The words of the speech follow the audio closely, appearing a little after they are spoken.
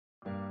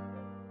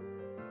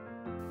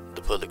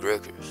The Public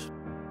Records.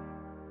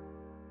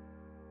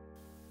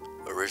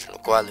 Original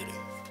quality.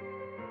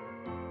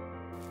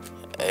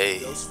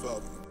 Ayy.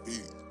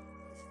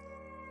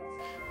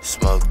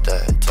 Smoke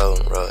that,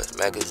 toting rods.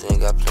 Magazine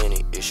got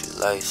plenty issues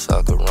like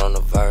soccer,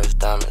 coronavirus,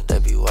 diamonds. They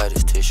be white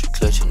as tissue,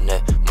 clutching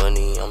that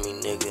money on me,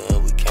 nigga,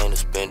 and we can't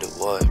spend it.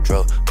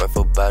 Wardrobe, worth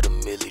about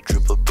 $1 million,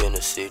 drip up in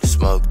the city.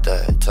 Smoke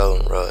that,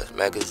 toting rods.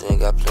 Magazine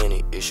got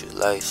plenty issues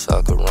like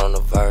soccer,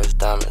 coronavirus,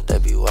 diamonds. They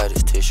be white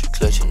as tissue,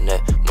 clutching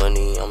that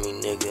money on me,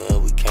 nigga,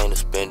 and we can't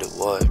spend it.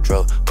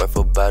 Wardrobe, worth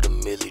about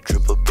 $1 million,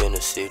 drip up in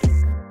the city.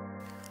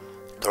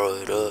 Throw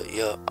it up,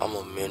 yeah, I'm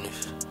a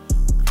menace.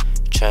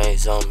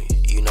 Chains on me,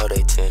 you know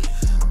they tennis.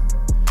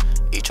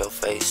 Eat your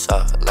face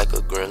out like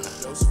a gremlin.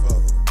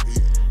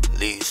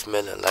 Leave you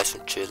smelling like some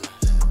chillin'.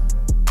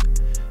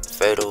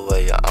 Fade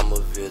away, yeah, I'm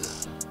a villain.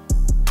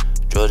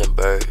 Jordan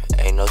Bird,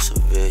 ain't no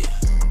civilian.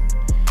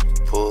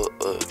 Pull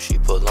up, she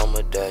pull on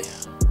medallion.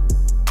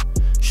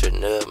 Should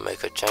never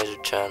make her change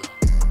the channel.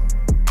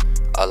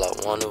 All I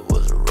wanted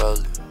was a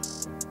rollie.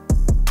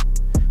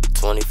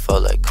 24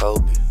 like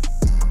Kobe.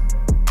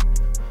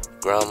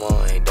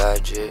 Grandma ain't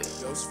died yet.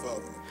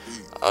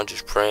 I'm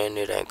just praying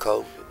it ain't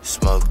COVID.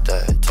 Smoke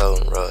that,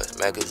 toting rods.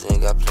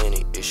 Magazine got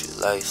plenty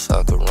issues like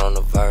soccer,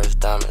 coronavirus,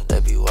 diamonds. They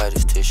be white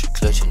as tissue,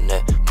 clutching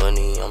that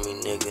money on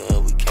me, nigga,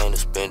 and we can't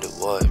spend it.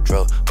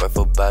 Wardrobe, worth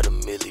about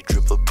 $1 million,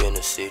 drip up in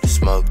the city.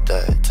 Smoke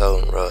that,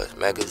 toting rods.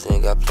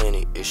 Magazine got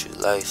plenty issues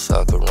like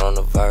soccer,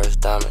 coronavirus,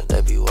 diamonds.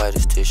 They be white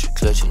as tissue,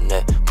 clutching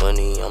that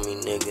money on me,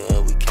 nigga,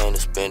 and we can't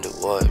spend it.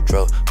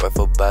 Wardrobe, worth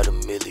about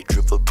 $1 million,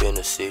 drip up in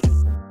the city.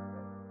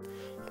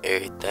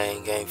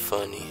 Everything ain't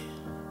funny.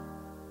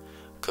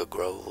 Could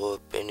grow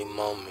up any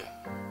moment.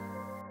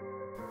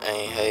 I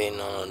ain't hating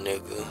on a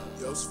nigga.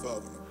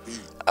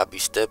 I be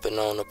stepping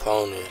on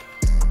opponent.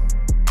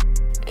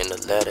 In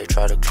the lab they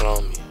try to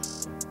clone me.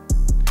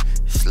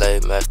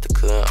 Slave master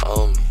couldn't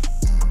own me.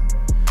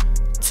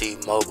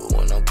 T-Mobile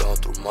when I'm going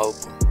through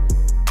mobile.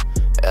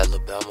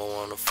 Alabama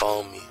wanna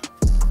phone me.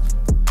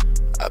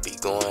 I be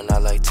going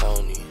out like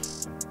Tony.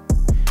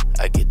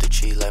 I get the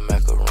cheese like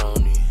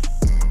macaroni.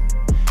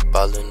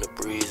 Ball in the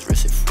breeze,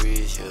 wrist it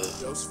freeze, yeah.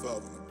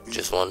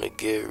 Just wanna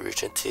get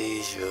rich and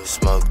tease you.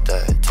 Smoke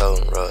that,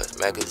 toting rods.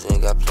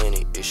 Magazine got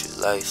plenty issues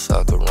like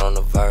soccer,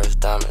 coronavirus,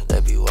 diamonds. They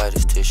be white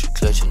as tissue,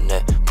 clutching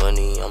that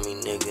money on me,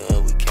 nigga,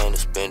 and we can't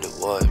spend it.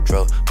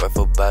 Wardrobe, worth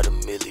about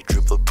 $1 million,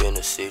 drip up in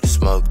the city.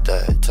 Smoke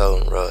that,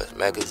 toting rods.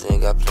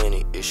 Magazine got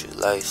plenty issues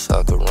like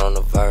soccer,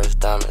 coronavirus,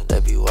 diamonds. They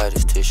be white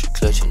as tissue,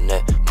 clutching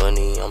that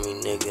money on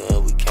me, nigga,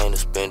 and we can't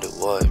spend it.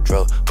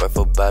 Wardrobe, worth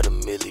about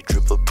 $1 million,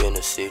 drip up in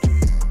the city.